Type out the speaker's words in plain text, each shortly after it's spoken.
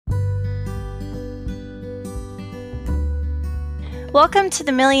Welcome to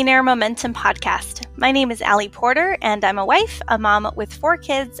the Millionaire Momentum Podcast. My name is Allie Porter, and I'm a wife, a mom with 4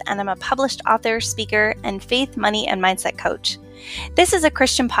 kids, and I'm a published author, speaker, and faith, money, and mindset coach. This is a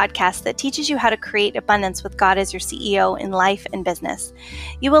Christian podcast that teaches you how to create abundance with God as your CEO in life and business.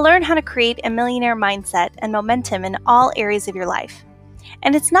 You will learn how to create a millionaire mindset and momentum in all areas of your life.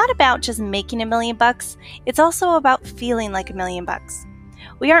 And it's not about just making $1 million, it's also about feeling like $1 million.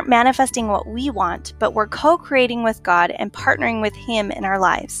 We aren't manifesting what we want, but we're co-creating with God and partnering with Him in our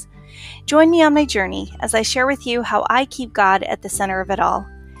lives. Join me on my journey as I share with you how I keep God at the center of it all.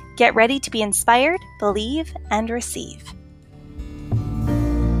 Get ready to be inspired, believe, and receive.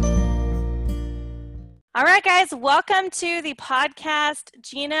 All right, guys, welcome to the podcast.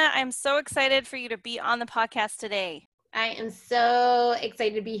 Gina, I'm so excited for you to be on the podcast today. I am so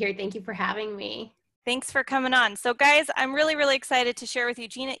excited to be here. Thank you for having me. Thanks for coming on. So guys, I'm really excited to share with you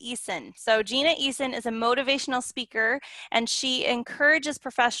Gina Eason. So Gina Eason is a motivational speaker, and she encourages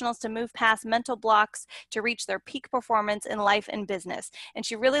professionals to move past mental blocks to reach their peak performance in life and business. And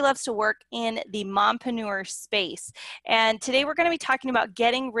she really loves to work in the mompreneur space. And today we're going to be talking about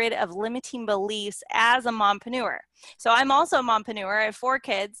getting rid of limiting beliefs as a mompreneur. So I'm also a mompreneur. I have 4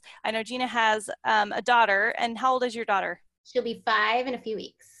 kids. I know Gina has a daughter. And how old is your daughter? She'll be 5 in a few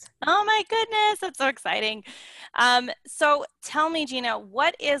weeks. Oh my goodness, that's so exciting. So tell me, Gina,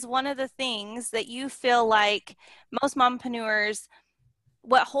 what is one of the things that you feel like most mompreneurs,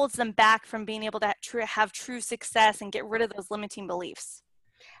 what holds them back from being able to have true success and get rid of those limiting beliefs?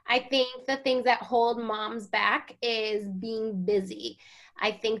 I think the things that hold moms back is being busy.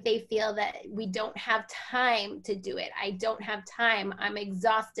 I think they feel that we don't have time to do it. I don't have time. I'm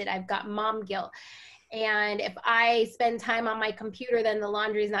exhausted. I've got mom guilt. And if I spend time on my computer, then the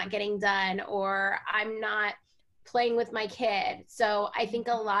laundry is not getting done, or I'm not playing with my kid. So I think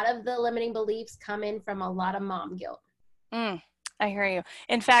a lot of the limiting beliefs come in from a lot of mom guilt. I hear you.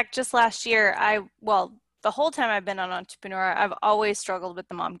 In fact, just last year, the whole time I've been an entrepreneur, I've always struggled with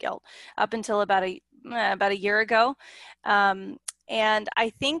the mom guilt up until about a year ago. And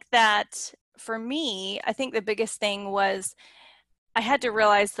I think that for me, I think the biggest thing was I had to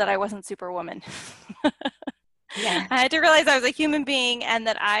realize that I wasn't Superwoman. Yeah. I had to realize I was a human being and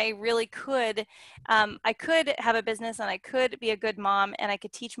that I really could, I could have a business and I could be a good mom and I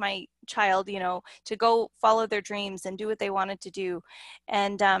could teach my child, to go follow their dreams and do what they wanted to do.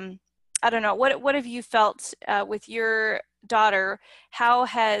 And I don't know, what have you felt with your daughter? How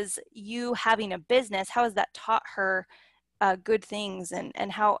has you having a business, how has that taught her good things?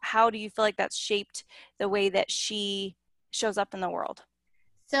 And how do you feel like that's shaped the way that she shows up in the world?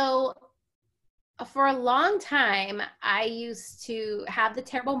 So for a long time, I used to have the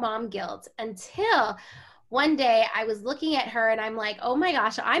terrible mom guilt until one day I was looking at her and I'm like, oh my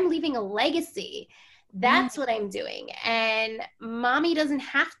gosh, I'm leaving a legacy. That's what I'm doing. And mommy doesn't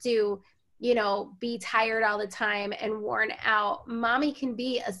have to, be tired all the time and worn out. Mommy can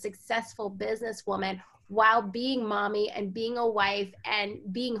be a successful businesswoman while being mommy and being a wife and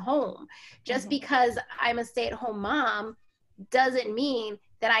being home. Just because I'm a stay-at-home mom doesn't mean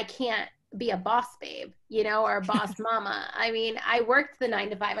that I can't be a boss babe, or a boss mama. I mean, I worked the 9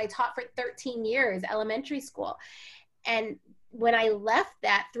 to 5. I taught for 13 years, elementary school. And when I left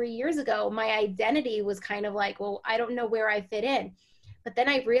that 3 years ago, my identity was kind of like, well, I don't know where I fit in. But then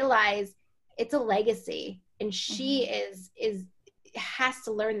I realized it's a legacy, and she has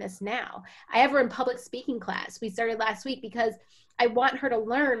to learn this now. I have her in public speaking class. We started last week because I want her to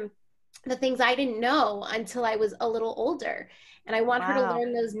learn the things I didn't know until I was a little older. And I want her to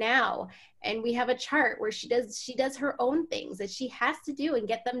learn those now. And we have a chart where she does her own things that she has to do and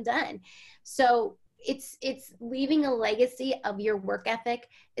get them done. So it's leaving a legacy of your work ethic.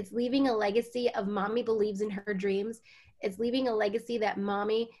 It's leaving a legacy of mommy believes in her dreams. It's leaving a legacy that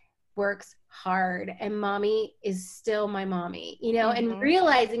mommy works hard and mommy is still my mommy, and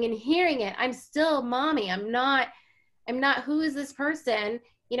realizing and hearing it, I'm still mommy. I'm not, who is this person?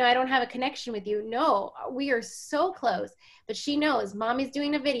 I don't have a connection with you. No, we are so close. But she knows mommy's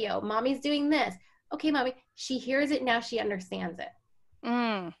doing a video. Mommy's doing this. Okay, mommy. She hears it now. She understands it.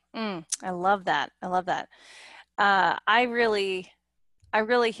 I love that. I really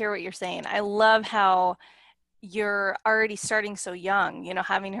hear what you're saying. I love how you're already starting so young,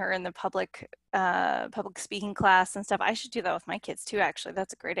 having her in the public speaking class and stuff. I should do that with my kids too, actually.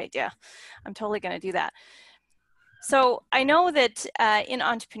 That's a great idea. I'm totally going to do that. So I know that in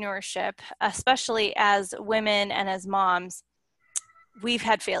entrepreneurship, especially as women and as moms, we've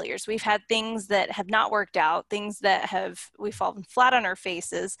had failures. We've had things that have not worked out, things that we've fallen flat on our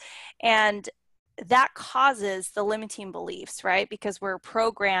faces. And that causes the limiting beliefs, right? Because we're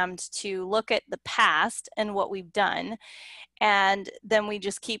programmed to look at the past and what we've done. And then we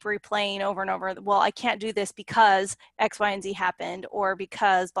just keep replaying over and over, well, I can't do this because X, Y, and Z happened, or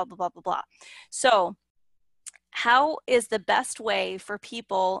because blah, blah, blah, blah, blah. So how is the best way for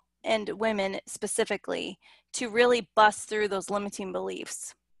people, and women specifically, to really bust through those limiting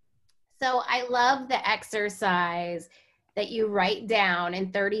beliefs? So I love the exercise that you write down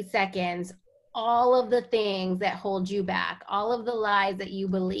in 30 seconds all of the things that hold you back, all of the lies that you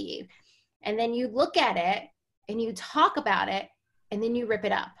believe. And then you look at it and you talk about it, and then you rip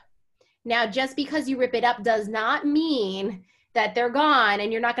it up. Now, just because you rip it up does not mean that they're gone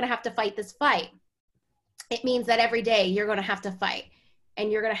and you're not going to have to fight this fight. It means that every day you're going to have to fight, and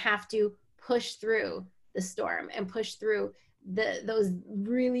you're going to have to push through the storm and push through those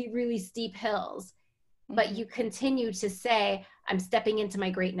really, really steep hills. But you continue to say, I'm stepping into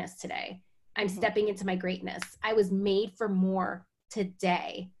my greatness today. I'm stepping into my greatness. I was made for more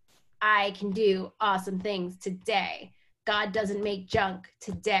today. I can do awesome things today. God doesn't make junk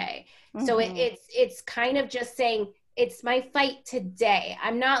today. So it's kind of just saying, it's my fight today.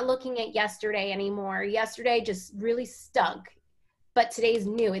 I'm not looking at yesterday anymore. Yesterday just really stunk, but today's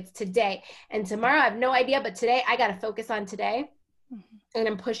new. It's today. And tomorrow, I have no idea, but today I got to focus on today, and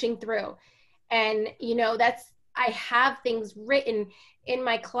I'm pushing through. And, I have things written in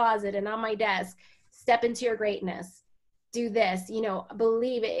my closet and on my desk. Step into your greatness. Do this,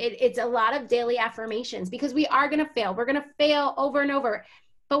 believe it. It's a lot of daily affirmations, because we are going to fail. We're going to fail over and over,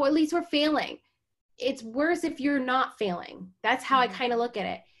 but at least we're failing. It's worse if you're not failing. That's how I kind of look at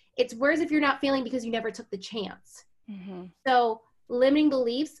it. It's worse if you're not failing because you never took the chance. So limiting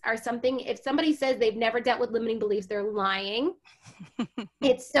beliefs are something, if somebody says they've never dealt with limiting beliefs, they're lying.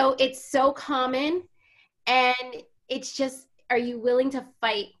 It's so common. And it's just, are you willing to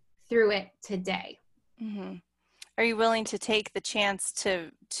fight through it today? Are you willing to take the chance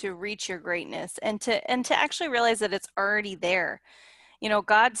to reach your greatness, and to actually realize that it's already there?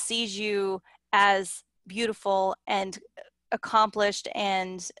 God sees you as beautiful and accomplished,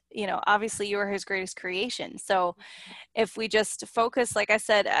 and obviously you are his greatest creation. So if we just focus, like I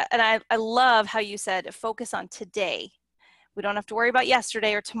said, and I love how you said, focus on today. We don't have to worry about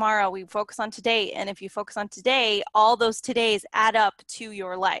yesterday or tomorrow. We focus on today. And if you focus on today, all those todays add up to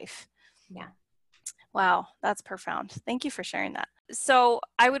your life. Yeah. Wow, that's profound. Thank you for sharing that. So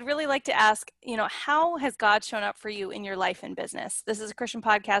I would really like to ask, how has God shown up for you in your life and business? This is a Christian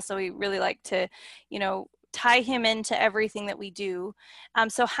podcast, so we really like to, tie him into everything that we do.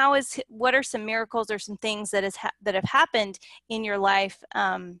 So what are some miracles or some things that have happened in your life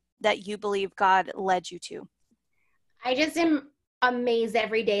that you believe God led you to? I just am amazed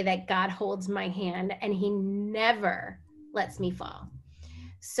every day that God holds my hand and he never lets me fall.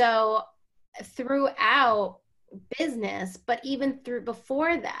 So throughout business, but even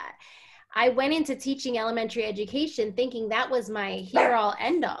before that, I went into teaching elementary education thinking that was my here all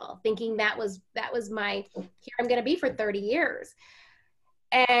end all, thinking that was my here I'm going to be for 30 years.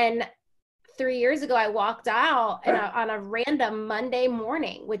 And 3 years ago, I walked out on a random Monday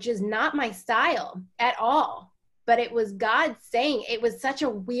morning, which is not my style at all, but it was God saying. It was such a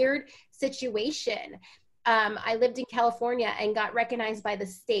weird situation. I lived in California and got recognized by the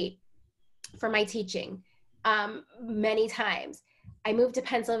state for my teaching many times. I moved to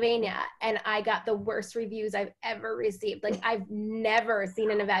Pennsylvania and I got the worst reviews I've ever received. Like, I've never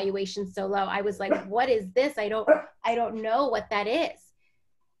seen an evaluation so low. I was like, what is this? I don't know what that is.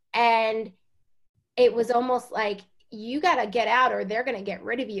 And it was almost like, you got to get out or they're going to get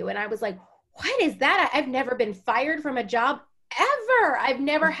rid of you. And I was like, what is that? I've never been fired from a job ever. I've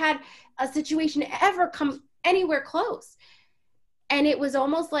never had a situation ever come anywhere close. And it was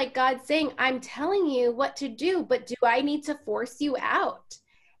almost like God saying, I'm telling you what to do, but do I need to force you out?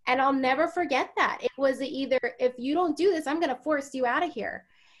 And I'll never forget that. It was either, if you don't do this, I'm going to force you out of here.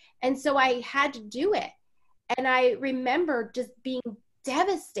 And so I had to do it. And I remember just being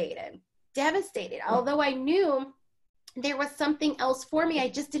devastated. Although I knew there was something else for me, I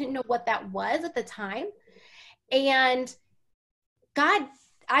just didn't know what that was at the time. And God,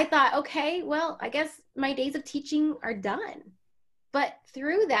 I thought, okay, well, I guess my days of teaching are done. But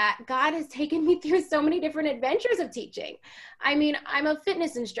through that, God has taken me through so many different adventures of teaching. I mean, I'm a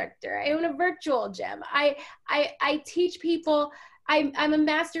fitness instructor. I own a virtual gym. I teach people. I'm a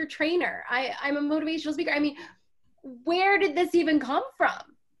master trainer. I'm a motivational speaker. I mean, where did this even come from?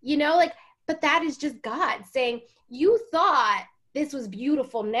 But that is just God saying, you thought this was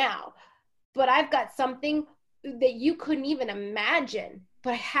beautiful now, but I've got something that you couldn't even imagine, but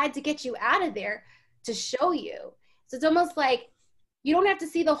I had to get you out of there to show you. So it's almost like you don't have to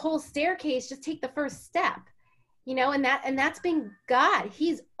see the whole staircase, just take the first step, you know, and that's been God.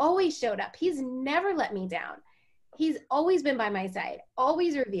 He's always showed up. He's never let me down. He's always been by my side,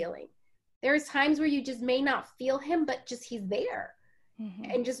 always revealing. There's times where you just may not feel him, but just he's there.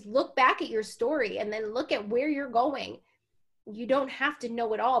 Mm-hmm. And just look back at your story and then look at where you're going. You don't have to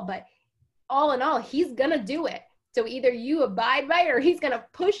know it all, but all in all, he's going to do it. So either you abide by it or he's going to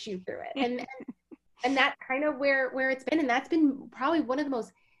push you through it. And that's kind of where it's been. And that's been probably one of the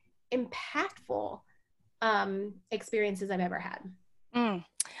most impactful experiences I've ever had.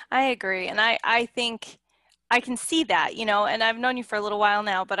 I agree. And I think I can see that, you know, and I've known you for a little while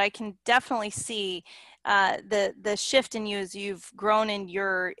now, but I can definitely see the shift in you as you've grown in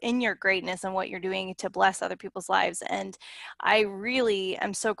your greatness and what you're doing to bless other people's lives. And I really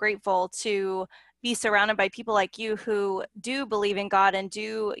am so grateful to be surrounded by people like you who do believe in God and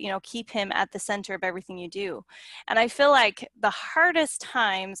do, you know, keep him at the center of everything you do. And I feel like the hardest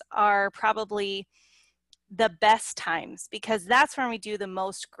times are probably the best times, because that's when we do the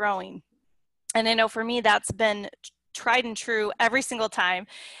most growing. And I know for me, that's been tried and true every single time.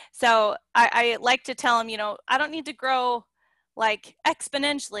 So I like to tell him, you know, I don't need to grow like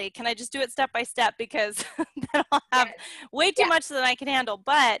exponentially. Can I just do it step by step? Because then I'll have way too much that I can handle.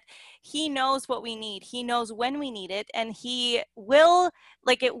 But he knows what we need. He knows when we need it. And he will,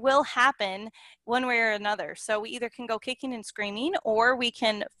 like, it will happen one way or another. So we either can go kicking and screaming, or we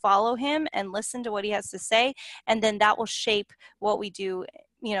can follow him and listen to what he has to say. And then that will shape what we do,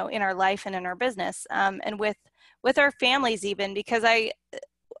 you know, in our life and in our business, and with our families even, because I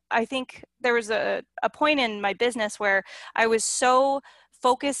think there was a point in my business where I was so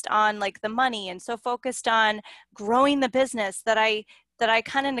focused on like the money and so focused on growing the business that I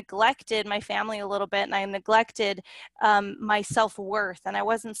kind of neglected my family a little bit, and I neglected my self-worth, and I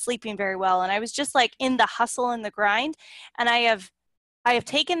wasn't sleeping very well, and I was just like in the hustle and the grind. And I have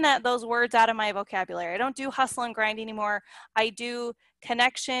taken those words out of my vocabulary. I don't do hustle and grind anymore. I do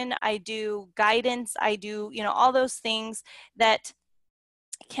connection. I do guidance. I do, you know, all those things that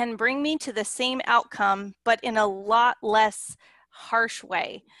can bring me to the same outcome, but in a lot less harsh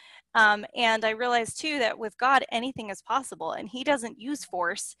way. And I realized too that with God, anything is possible, and he doesn't use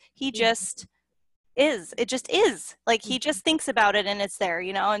force. He just is. It just is. Like, he just thinks about it and it's there,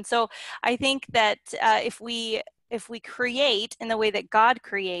 you know? And so I think that if we create in the way that God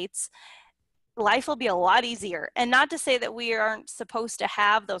creates, life will be a lot easier. And not to say that we aren't supposed to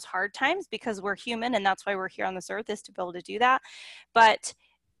have those hard times, because we're human and that's why we're here on this earth, is to be able to do that. But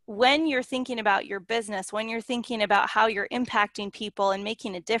when you're thinking about your business, when you're thinking about how you're impacting people and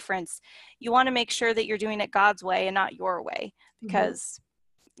making a difference, you want to make sure that you're doing it God's way and not your way, because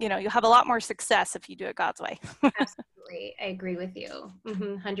you know, you'll have a lot more success if you do it God's way. Absolutely. I agree with you.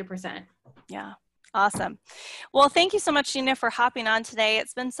 100%. Yeah. Awesome. Well, thank you so much, Gina, for hopping on today.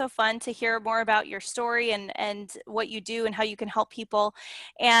 It's been so fun to hear more about your story and what you do and how you can help people.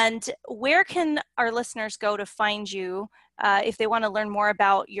 And where can our listeners go to find you if they want to learn more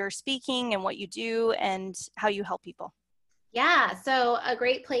about your speaking and what you do and how you help people? Yeah. So a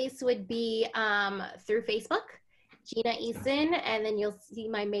great place would be through Facebook, Gina Eason, and then you'll see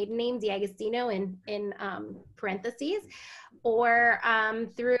my maiden name, D'Agostino, in parentheses, or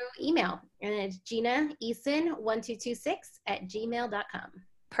through email, and it's Gina Eason 1226@gmail.com.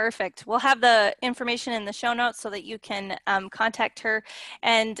 Perfect. We'll have the information in the show notes so that you can contact her.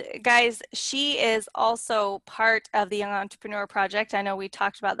 And guys, she is also part of the Young Entrepreneur Project. I know we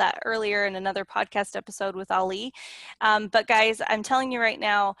talked about that earlier in another podcast episode with Ali. But guys, I'm telling you right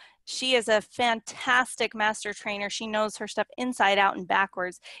now, she is a fantastic master trainer. She knows her stuff inside out and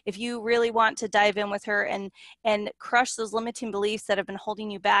backwards. If you really want to dive in with her and crush those limiting beliefs that have been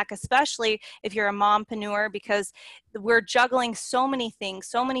holding you back, especially if you're a mompreneur, because we're juggling so many things,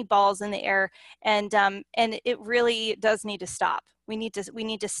 so many balls in the air, and it really does need to stop. We need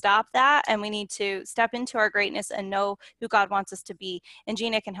to stop that, and we need to step into our greatness and know who God wants us to be. And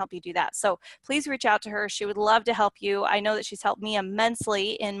Gina can help you do that. So please reach out to her. She would love to help you. I know that she's helped me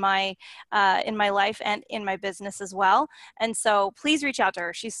immensely in my life and in my business as well. And so please reach out to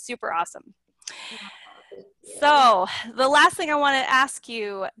her. She's super awesome. So the last thing I want to ask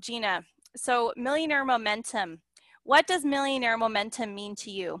you, Gina, so Millionaire Momentum. What does Millionaire Momentum mean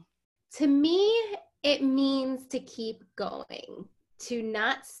to you? To me, it means to keep going, to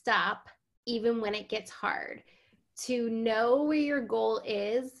not stop even when it gets hard, to know where your goal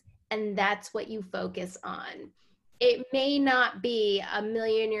is, and that's what you focus on. It may not be a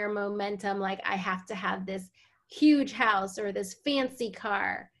millionaire momentum, like I have to have this huge house or this fancy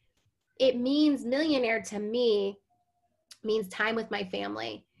car. It means millionaire to me means time with my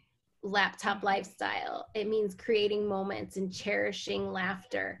family, laptop lifestyle. It means creating moments and cherishing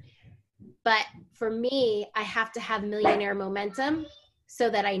laughter. But for me, I have to have millionaire momentum so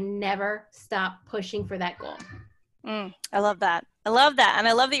that I never stop pushing for that goal. I love that. I love that. And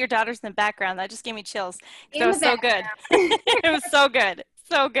I love that your daughter's in the background. That just gave me chills. It was so good. It was so good.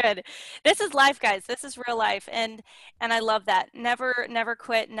 So good. This is life, guys. This is real life. And I love that. Never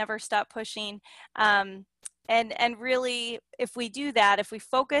quit, never stop pushing. And really, if we do that, if we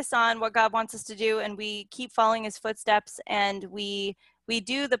focus on what God wants us to do and we keep following his footsteps and we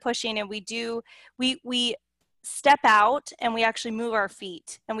do the pushing and we step out and we actually move our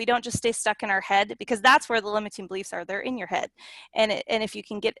feet and we don't just stay stuck in our head, because that's where the limiting beliefs are. They're in your head. And if you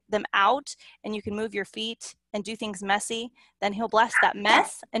can get them out and you can move your feet and do things messy, then he'll bless that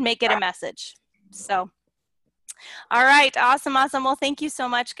mess and make it a message. So, all right. Awesome. Well, thank you so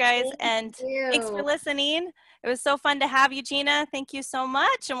much, guys. Thanks for listening. It was so fun to have you, Gina. Thank you so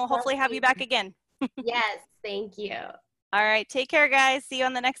much. And we'll hopefully have you back again. Yes. Thank you. All right. Take care, guys. See you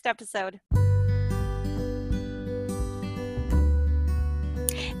on the next episode.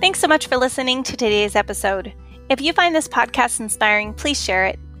 Thanks so much for listening to today's episode. If you find this podcast inspiring, please share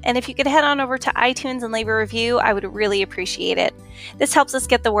it. And if you could head on over to iTunes and leave a review, I would really appreciate it. This helps us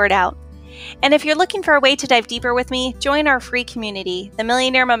get the word out. And if you're looking for a way to dive deeper with me, join our free community, the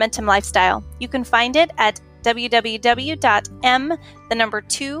Millionaire Momentum Lifestyle. You can find it at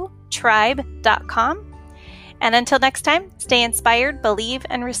www.m2tribe.com. And until next time, stay inspired, believe,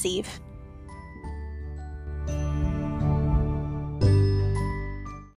 and receive.